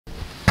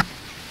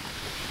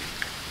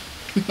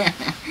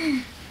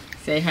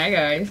Say hi,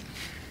 guys.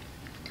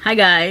 Hi,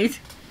 guys.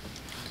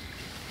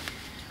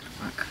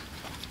 Fuck.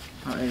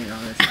 I'll edit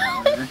all this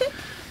out.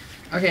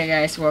 Okay,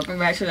 guys, welcome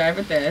back to Live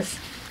with Us.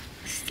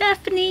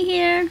 Stephanie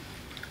here.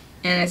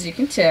 And as you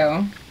can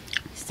tell,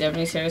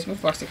 Stephanie's hair is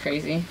with Fox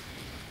crazy.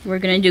 We're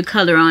gonna do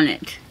color on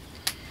it.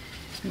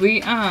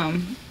 We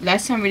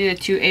last time we did a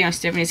 2A on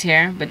Stephanie's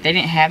hair, but they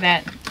didn't have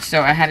that,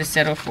 so I had to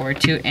settle for a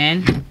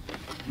 2N,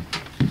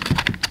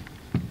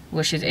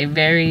 which is a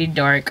very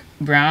dark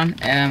brown.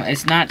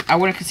 It's not, I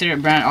wouldn't consider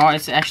it brown at all.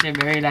 It's actually a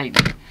very like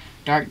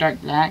dark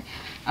black.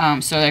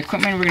 So the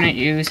equipment we're gonna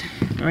use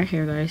right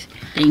here, guys.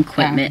 The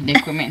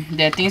equipment.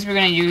 The things we're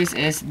gonna use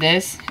is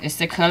this. It's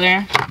the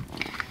color.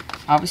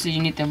 Obviously,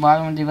 you need the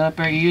volume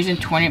developer. You're using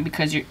 20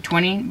 because you're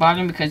 20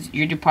 volume because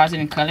you're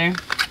depositing color.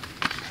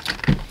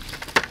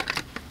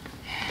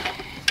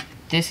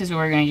 This is what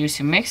we're going to use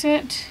to mix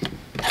it.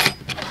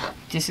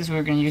 This is what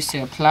we're going to use to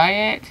apply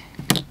it.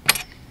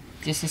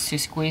 This is to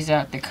squeeze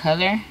out the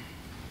color.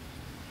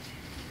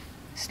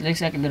 This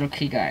looks like a little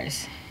key,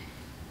 guys.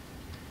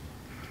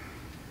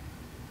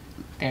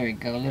 There we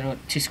go. Little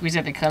to squeeze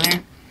out the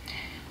color.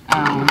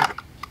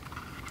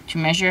 To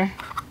measure.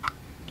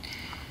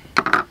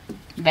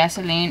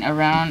 Vaseline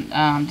around.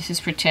 This is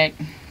protect.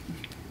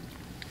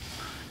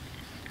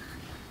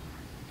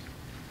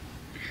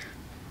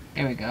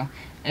 There we go.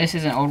 This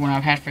is an old one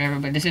I've had forever,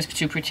 but this is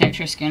to protect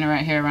her skin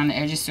right here around the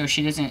edges so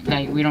she doesn't,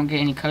 like, we don't get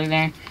any color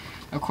there.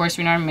 Of course,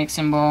 we need our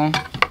mixing bowl,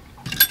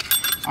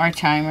 our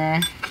timer,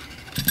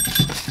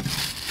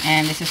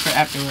 and this is for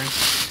afterwards.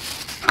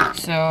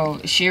 So,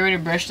 she already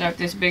brushed out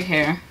this big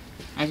hair,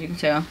 as you can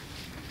tell.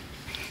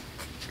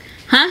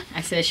 Huh?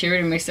 I said she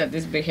already mixed up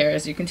this big hair,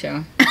 as you can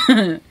tell.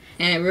 And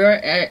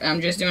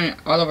I'm just doing it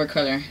all over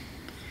color.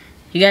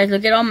 You guys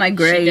look at all my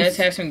grays. She does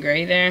have some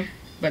gray there,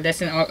 but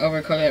that's an all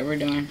over color that we're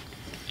doing.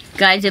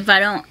 Guys, if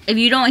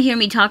you don't hear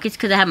me talk, it's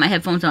because I have my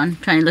headphones on,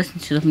 trying to listen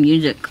to the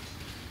music.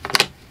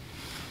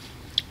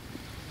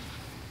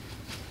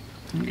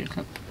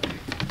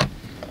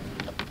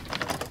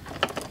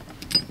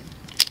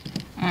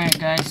 Alright,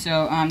 guys,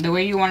 so the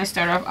way you want to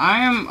start off, I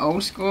am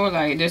old school.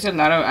 Like, there's a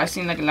lot of, I've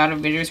seen like a lot of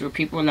videos where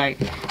people like,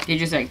 they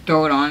just like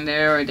throw it on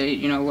there or they,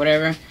 you know,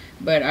 whatever.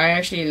 But I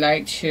actually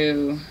like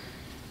to,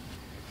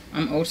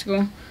 I'm old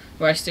school,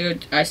 where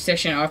I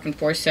section off in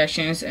 4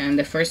 sections, and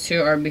the first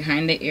 2 are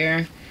behind the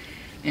ear.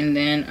 And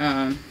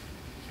then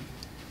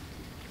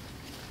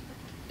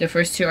the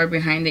first 2 are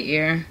behind the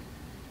ear,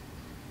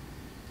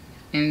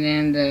 and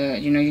then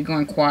you're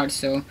going quad,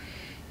 so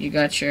you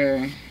got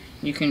your,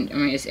 you can, I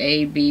mean, it's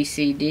A, B,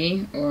 C,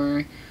 D,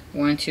 or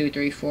 1, 2,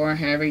 3, 4,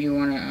 however you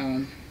want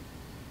to,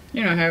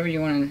 however you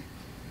want to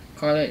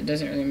call it. It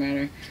doesn't really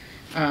matter.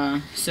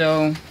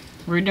 So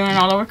we're doing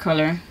all over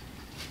color.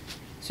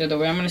 So the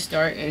way I'm gonna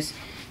start is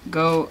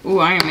go. Ooh,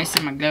 I am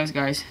missing my gloves,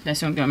 guys.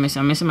 That's what I'm gonna miss.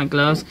 I'm missing my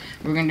gloves.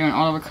 We're gonna do it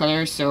all over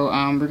color. So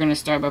we're gonna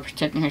start by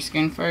protecting her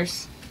skin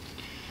first,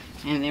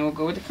 and then we'll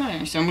go with the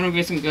color. So I'm gonna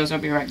get some gloves. I'll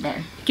be right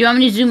back. Do you want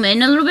me to zoom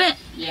in a little bit?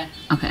 Yeah.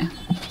 Okay.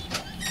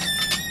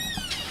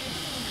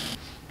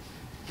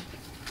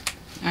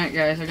 Alright,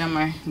 guys. I got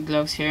my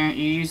gloves here.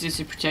 You use this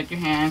to protect your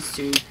hands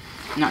to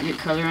not get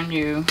color on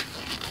you.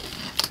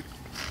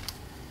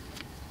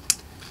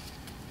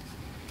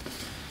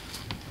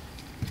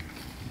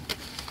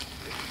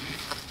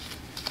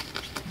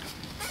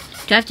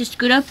 Do I have to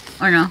scoot up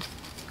or no?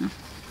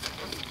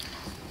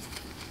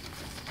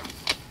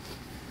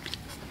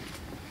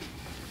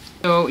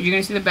 So you're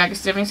gonna see the back of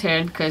Stephanie's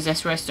head because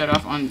that's where I start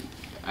off on.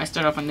 I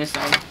start off on this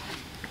side.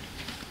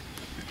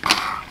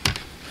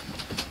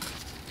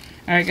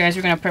 Alright, guys,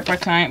 we're gonna prep our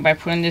client by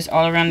putting this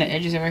all around the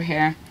edges of her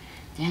hair.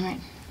 Damn it!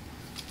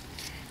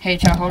 Hey,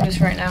 child, hold this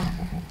right now.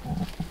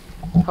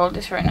 Hold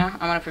this right now.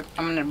 I'm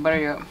gonna butter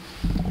you up.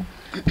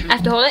 I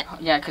have to hold it?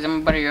 Yeah, because I'm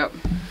gonna butter you up.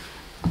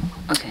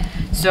 Okay.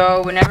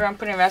 So whenever I'm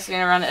putting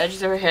Vaseline around the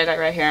edges of her head, like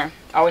right here,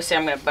 I always say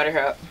I'm gonna butter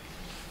her up.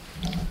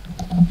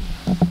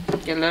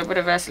 Get a little bit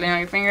of Vaseline on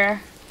your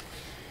finger.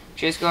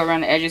 Just go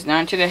around the edges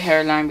down to the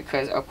hairline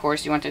because of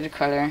course you want it to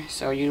color,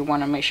 so you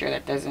want to make sure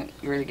that doesn't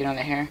really get on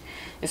the hair.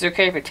 It's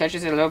okay if it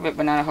touches it a little bit,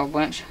 but not a whole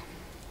bunch.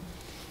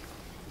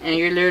 And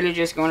you're literally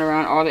just going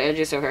around all the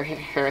edges of her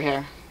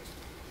hair.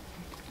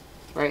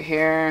 Right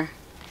here,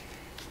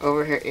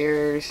 over her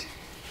ears.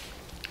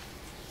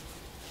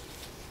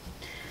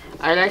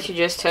 I like to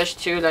just touch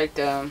too, like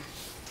the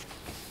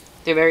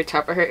very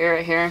top of her ear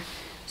right here,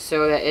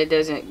 so that it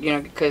doesn't,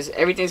 because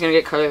everything's gonna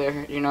get color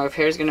there. If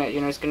hair's gonna,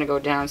 it's gonna go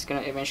down, it's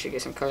gonna eventually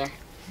get some color.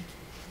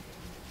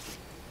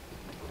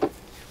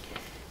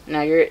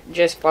 Now you're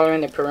just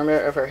following the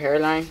perimeter of her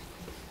hairline.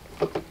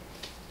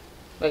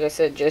 Like I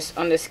said, just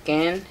on the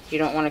skin. You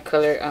don't want to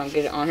color,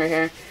 get it on her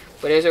hair,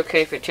 but it's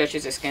okay if it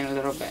touches the skin a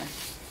little bit.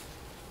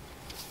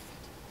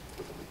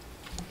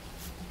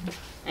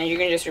 And you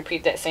can just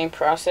repeat that same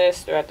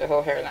process throughout the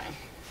whole hairline.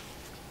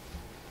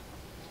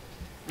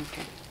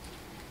 Okay.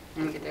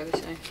 Let me get the other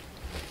side.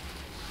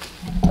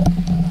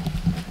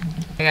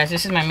 Okay, guys,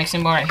 this is my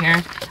mixing bowl right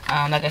here.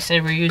 Like I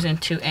said, we're using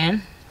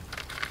 2N.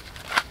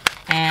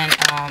 And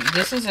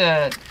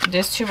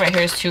this tube right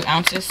here is 2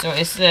 ounces, so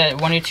it's the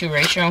 1:2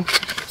 ratio.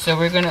 So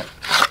we're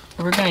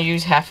gonna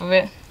use half of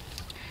it.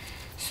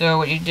 So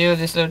what you do,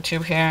 this little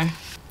tube here.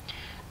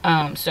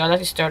 So I like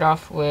to start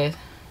off with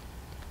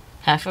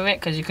half of it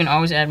because you can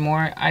always add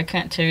more. I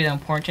can't tell you the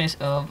importance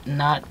of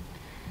not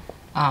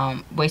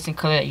wasting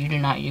color that you do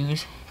not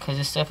use, because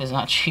this stuff is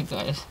not cheap,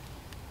 guys.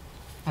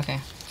 Okay,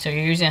 so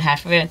you're using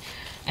half of it,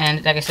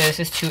 and like I said, this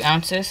is 2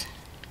 ounces,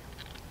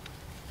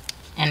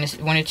 and it's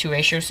 1:2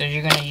 ratio. So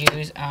you're gonna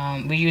use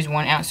we use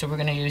 1 ounce, so we're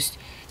gonna use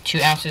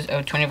 2 ounces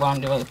of 20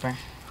 volume developer.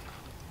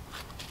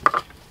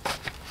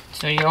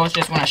 So you always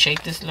just want to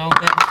shake this a little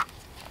bit,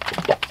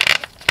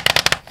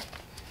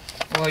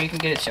 or you can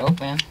get it to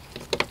open.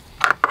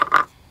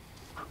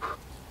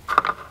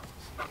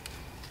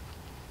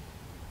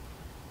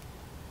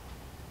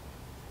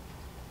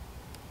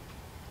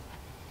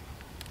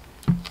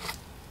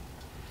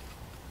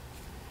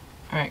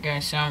 Alright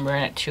guys, so I'm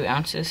right at 2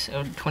 ounces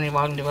of 20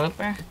 volume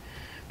developer.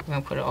 We're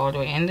going to put it all the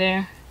way in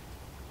there.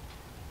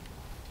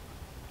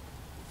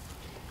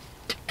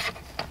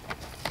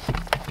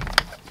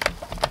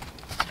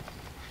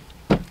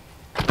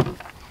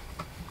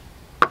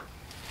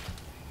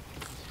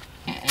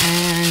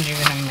 And you're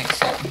going to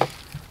mix it.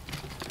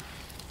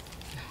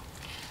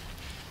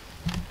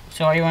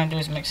 So all you want to do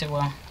is mix it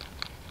well.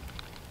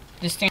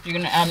 This thing, you're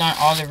going to outline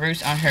all the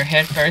roots on her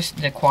head first,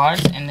 the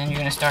quads, and then you're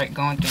going to start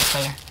going through the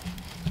color.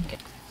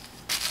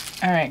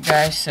 Alright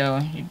guys, so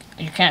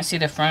you can't see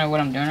the front of what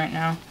I'm doing right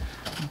now,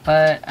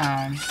 but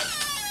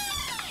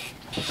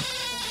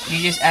you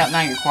just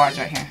outline your quads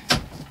right here.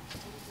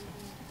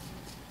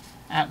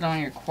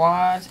 Outline your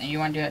quads, and you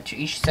want to do that to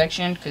each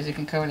section because it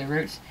can cover the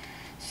roots.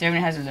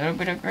 Stephanie has a little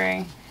bit of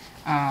gray.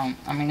 I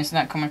mean, it's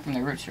not coming from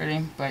the roots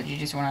really, but you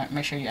just want to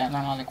make sure you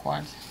outline all the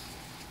quads.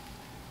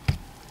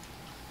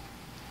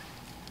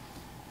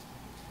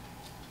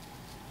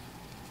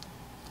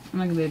 I'm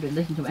not going to be able to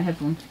listen to my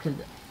headphones because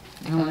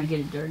I don't want to get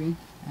it dirty.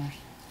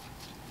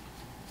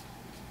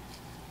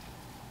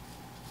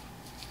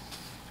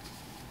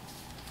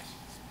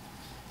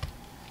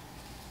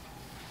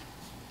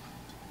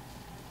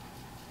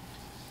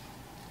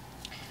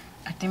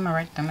 I think my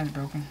right thumb is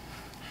broken.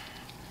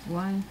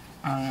 Why?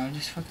 I don't know, it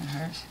just fucking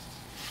hurts.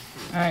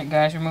 Alright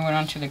guys, we're moving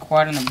on to the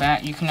quad in the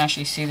back. You can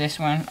actually see this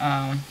one.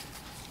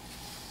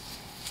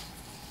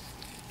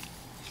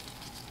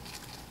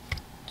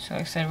 So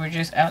like I said, we're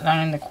just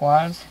outlining the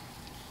quads.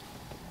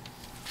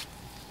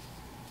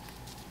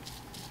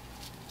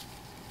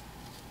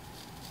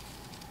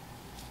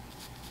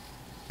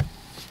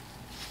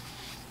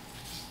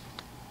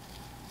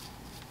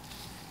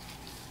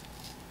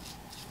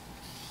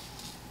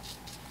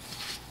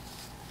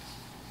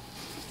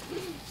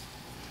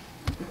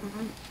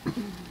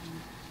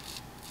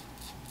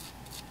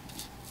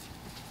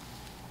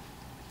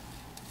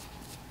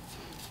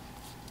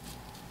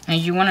 And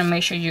you want to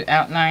make sure you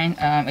outline,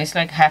 it's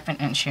like 1/2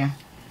 inch here.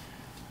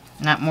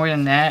 Not more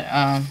than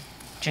that.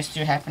 Just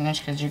do 1/2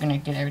 inch because you're going to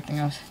get everything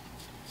else.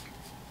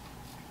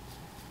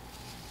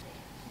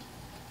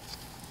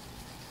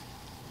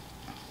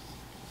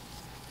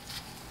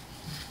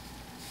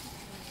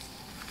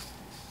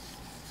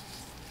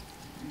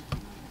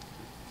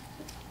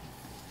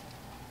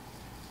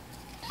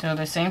 So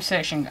the same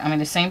section, I mean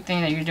the same thing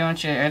that you're doing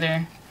to your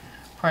other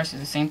parts is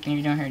the same thing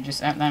you're doing here,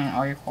 just outlining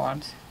all your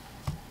quads.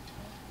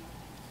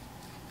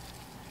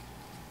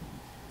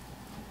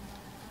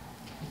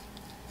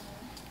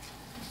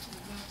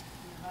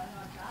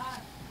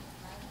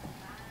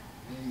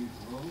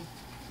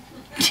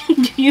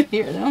 Do you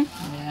hear them?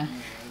 Yeah.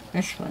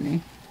 That's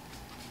funny.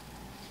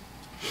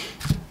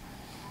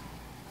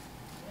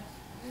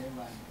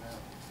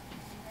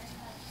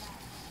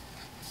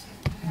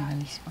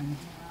 That's funny.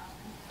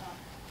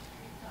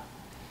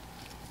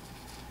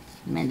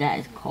 Man, that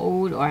is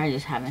cold, or I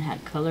just haven't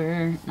had color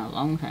in a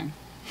long time.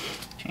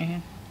 Turn your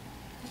head.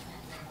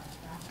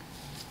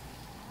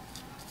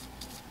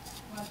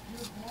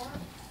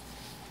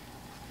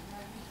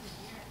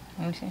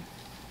 Let me see.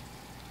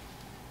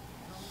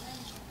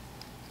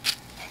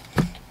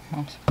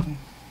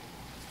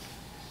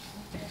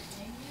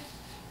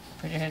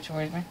 Put your head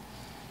towards me.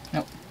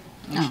 Nope.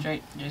 Look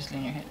straight. Just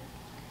lean your head.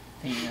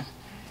 There you go.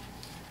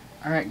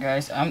 Alright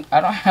guys, I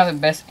don't have the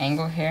best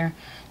angle here,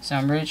 so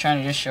I'm really trying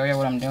to just show you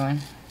what I'm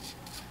doing.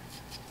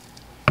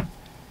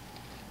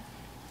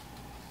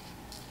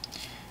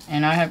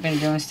 And I have been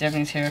doing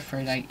Stephanie's hair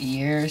for like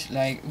years.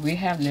 Like, we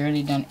have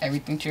literally done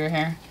everything to her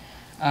hair.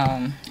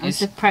 I'm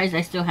surprised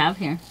I still have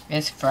hair.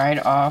 It's fried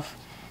off.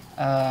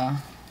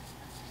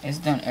 It's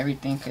done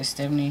everything because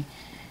Stephanie,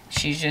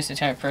 she's just the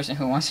type of person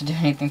who wants to do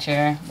anything to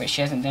her, but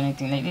she hasn't done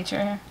anything lately to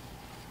her hair.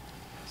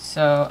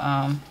 So,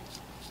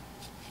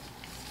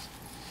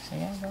 so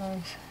yeah,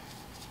 guys.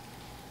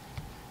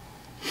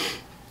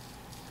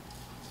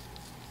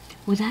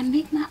 Would that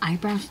make my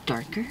eyebrows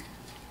darker?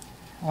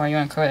 Why you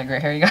want to cover that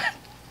gray hair you got?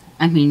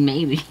 I mean,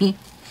 maybe.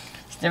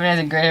 Stephanie has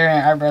a gray hair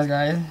and eyebrows,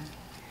 guys.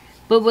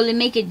 But will it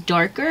make it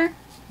darker?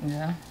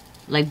 Yeah.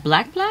 Like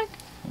black?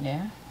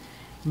 Yeah.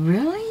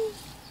 Really?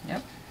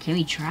 Yep. Can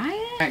we try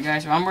it? Alright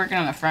guys, well I'm working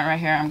on the front right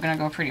here. I'm gonna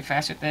go pretty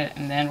fast with it,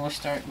 and then we'll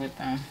start with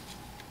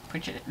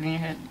put your in your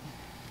head.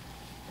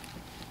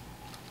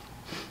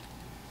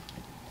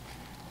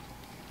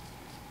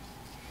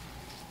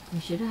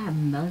 We should have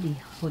Melody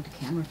hold the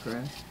camera for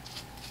us.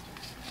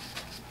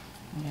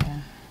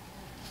 Yeah.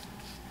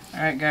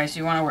 Alright guys,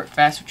 you want to work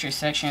fast with your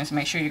sections.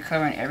 Make sure you're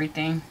covering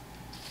everything.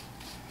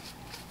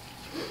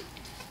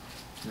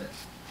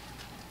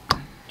 Did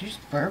you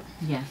just burp?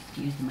 Yes,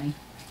 excuse me.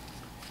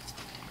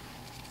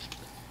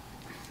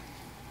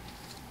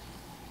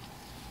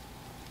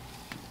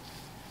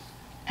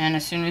 And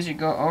as soon as you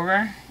go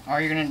over, all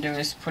you're going to do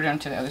is put it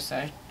onto the other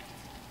side.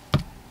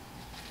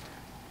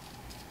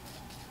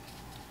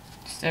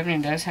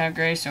 Stephanie does have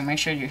gray, so make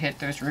sure you hit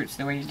those roots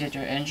the way you did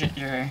your engine,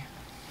 your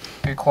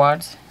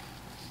quads.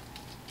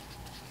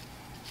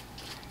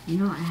 You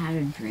know, I had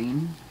a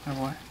dream. Of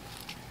what?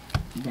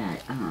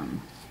 That,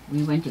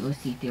 we went to go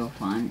see Theo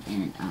Fun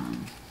and,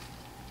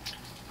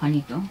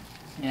 Juanito.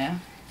 Yeah?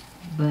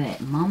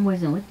 But Mom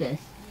wasn't with us.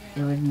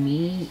 It was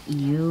me,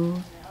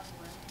 you,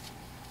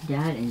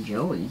 Dad, and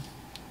Joey.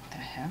 What the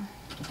hell?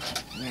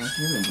 Yeah, it's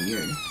really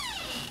weird.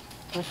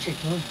 What's she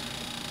doing?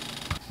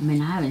 I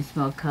mean, I haven't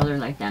smelled color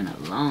like that in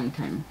a long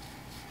time.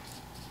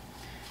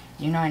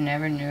 You know, I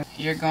never knew.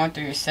 You're going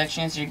through your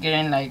sections, you're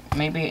getting like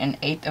maybe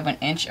 1/8 of an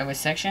inch of a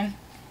section.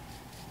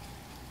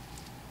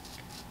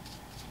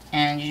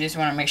 And you just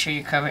want to make sure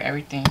you cover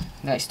everything.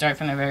 Like start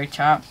from the very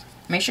top.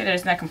 Make sure that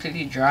it's not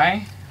completely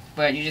dry,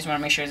 but you just want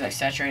to make sure it's like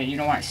saturated. You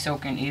don't want it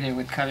soaking either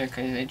with color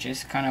because it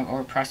just kind of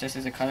over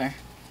processes the color.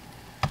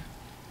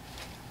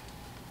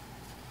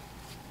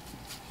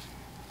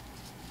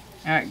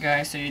 Alright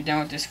guys, so you're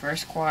done with this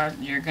first quad.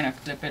 You're going to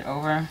flip it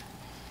over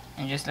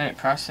and just let it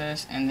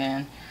process, and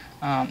then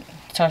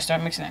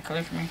start mixing that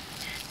color for me.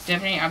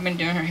 Stephanie, I've been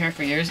doing her hair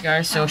for years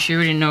guys, so she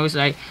already knows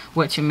like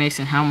what to mix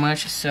and how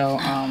much, so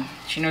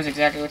she knows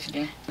exactly what to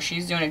do.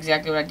 She's doing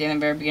exactly what I did in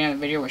the very beginning of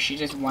the video, where she's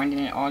just winding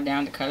it all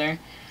down, the color,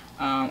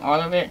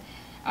 all of it.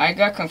 I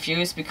got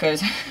confused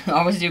because I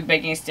always do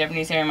Becky and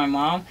Stephanie's hair and my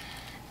mom,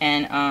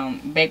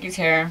 and Becky's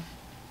hair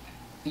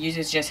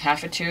uses just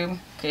half a tube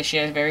because she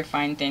has very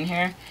fine thin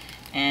hair,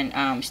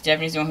 and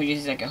Stephanie's the one who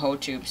uses like a whole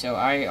tube, so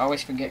I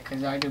always forget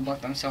because I do both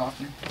of them so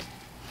often.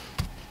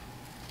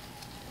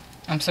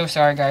 I'm so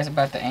sorry guys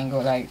about the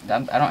angle, like I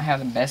don't have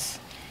the best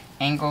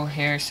angle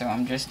here, so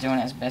I'm just doing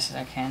as best as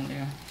I can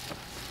do.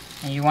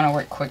 And you want to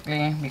work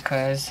quickly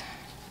because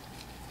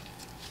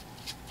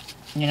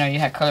you know you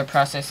have color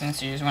processing,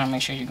 so you just want to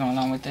make sure you're going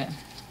along with it.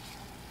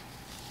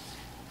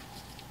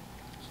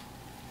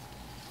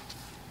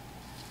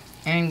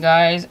 And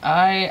guys,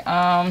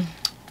 I'm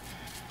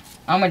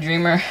a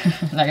dreamer.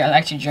 Like I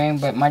like to dream,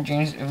 but my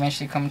dreams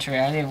eventually come to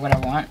reality of what I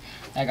want.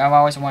 Like I've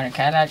always wanted a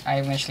Cadillac, I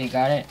eventually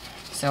got it.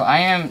 So I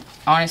am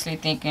honestly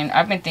thinking,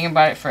 I've been thinking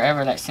about it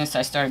forever, like since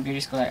I started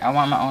beauty school. Like I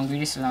want my own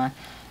beauty salon.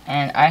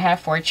 And I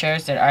have 4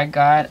 chairs that I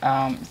got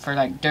for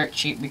like dirt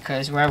cheap,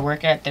 because where I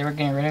work at, they were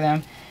getting rid of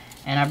them.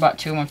 And I bought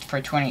 2 of them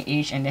for $20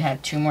 each, and they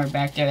had 2 more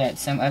back there that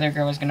some other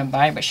girl was going to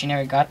buy, but she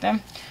never got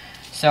them.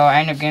 So I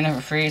ended up getting them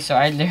for free. So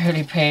I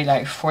literally paid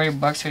like 40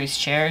 bucks for these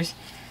chairs.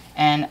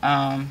 And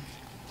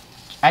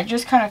I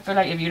just kind of feel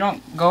like if you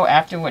don't go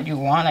after what you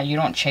want, like you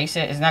don't chase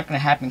it, it's not going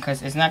to happen,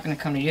 because it's not going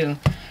to come to you.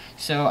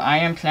 So I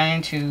am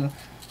planning to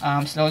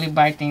slowly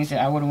buy things that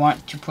I would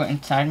want to put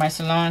inside my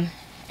salon,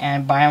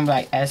 and buy them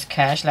like as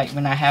cash, like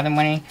when I have the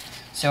money,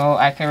 so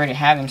I can already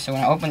have them. So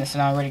when I open the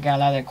salon, I already got a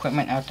lot of the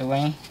equipment out the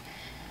way.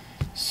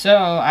 So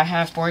I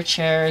have 4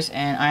 chairs,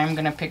 and I'm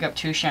going to pick up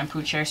 2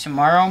 shampoo chairs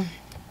tomorrow.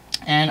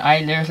 And I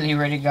literally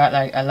already got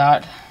like a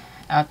lot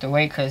out the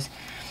way, because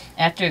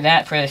after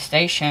that, for the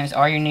stations,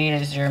 all you need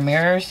is your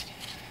mirrors.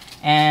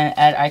 And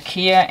at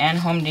IKEA and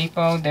Home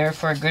Depot, they're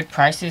for good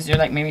prices. They're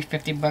like maybe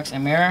 50 bucks a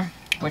mirror,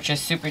 which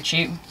is super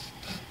cheap.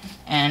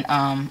 And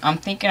I'm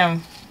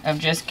thinking of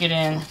just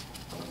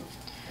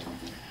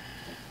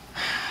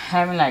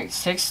having like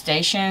 6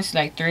 stations,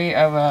 like 3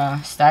 of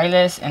a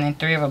stylist and then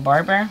 3 of a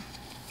barber.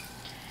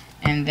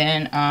 And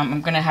then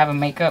I'm gonna have a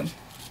makeup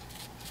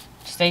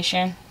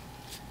station,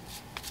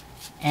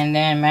 and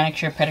then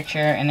manicure,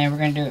 pedicure, and then we're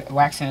gonna do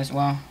waxing as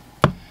well.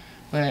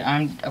 But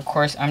of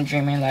course I'm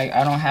dreaming, like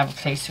I don't have a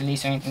place to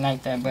lease or anything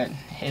like that, but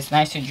it's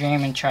nice to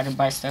dream and try to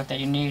buy stuff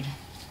that you need.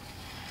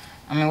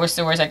 I mean, what's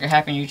the worst that could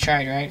happen? You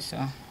tried, right? So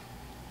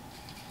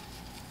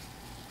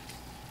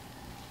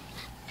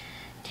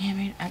damn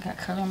it, I got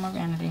color on my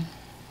vanity.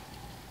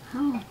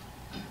 How?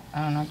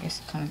 I don't know, I guess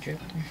it kind of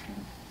dripped there.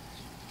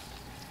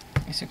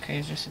 It's okay,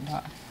 it's just a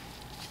dot.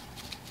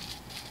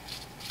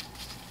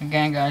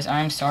 Again guys,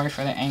 I'm sorry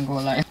for the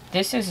angle. Like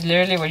this is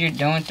literally what you're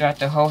doing throughout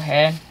the whole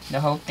head, the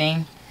whole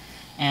thing.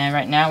 And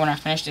right now when I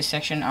finish this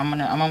section, I'm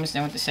almost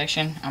done with the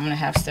section. I'm gonna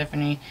have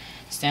Stephanie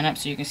stand up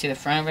so you can see the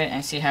front of it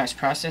and see how it's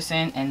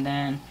processing. And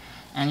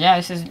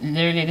yeah,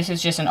 this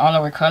is just an all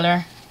over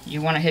color.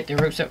 You want to hit the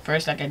roots up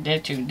first, like I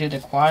did to do the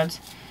quads,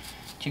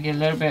 to get a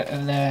little bit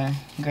of the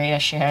gray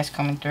that she has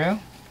coming through.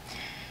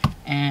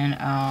 And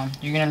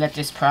you're gonna let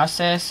this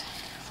process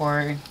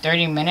for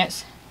 30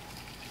 minutes.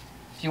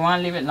 If you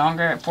want to leave it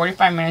longer,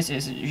 45 minutes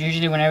is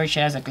usually whenever she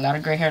has like a lot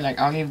of gray hair. Like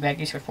I'll leave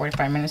Becky's for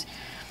 45 minutes.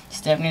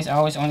 Stephanie's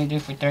always only do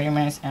for 30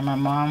 minutes, and my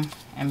mom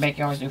and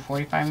Becky always do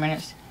 45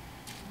 minutes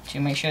to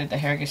make sure that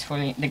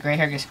the gray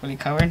hair gets fully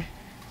covered.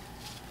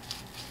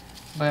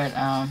 But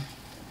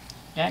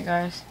yeah,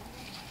 guys,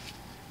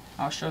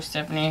 I'll show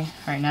Stephanie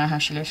right now how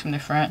she looks from the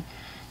front.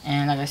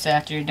 And like I said,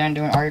 after you're done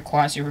doing all your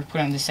quads, you put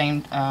in the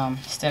same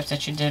steps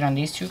that you did on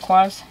these 2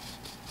 quads,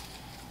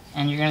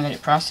 and you're gonna let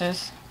it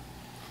process,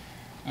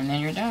 and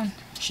then you're done.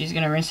 She's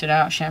gonna rinse it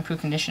out, shampoo,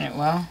 condition it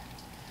well,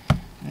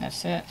 and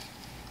that's it.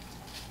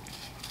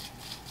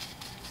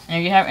 And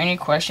if you have any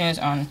questions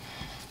on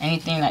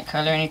anything like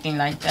color, anything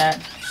like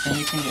that, then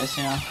you can just,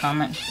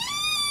 comment.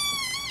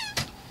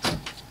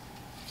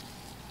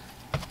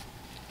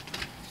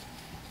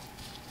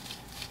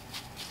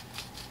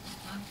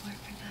 My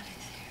boyfriend got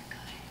his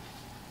haircut.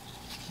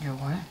 Your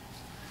what?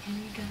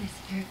 Henry got his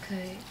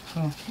haircut. Who?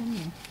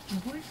 Henry, my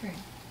boyfriend.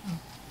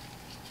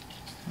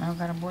 I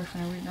got a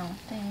boyfriend and we don't.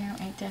 Damn,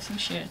 ain't that some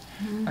shit?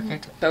 Mm-hmm. Okay,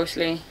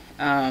 closely. You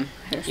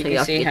So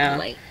can see how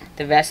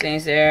the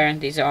Vaseline's there.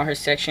 These are all her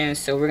sections.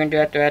 So we're gonna do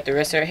that throughout the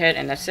rest of her head,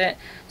 and that's it.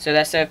 So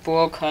that's a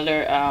full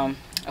color, all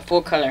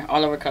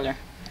over color.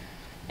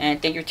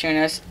 And thank you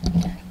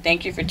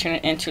for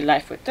tuning in to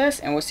Life with us,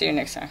 and we'll see you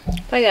next time.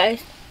 Bye,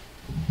 guys.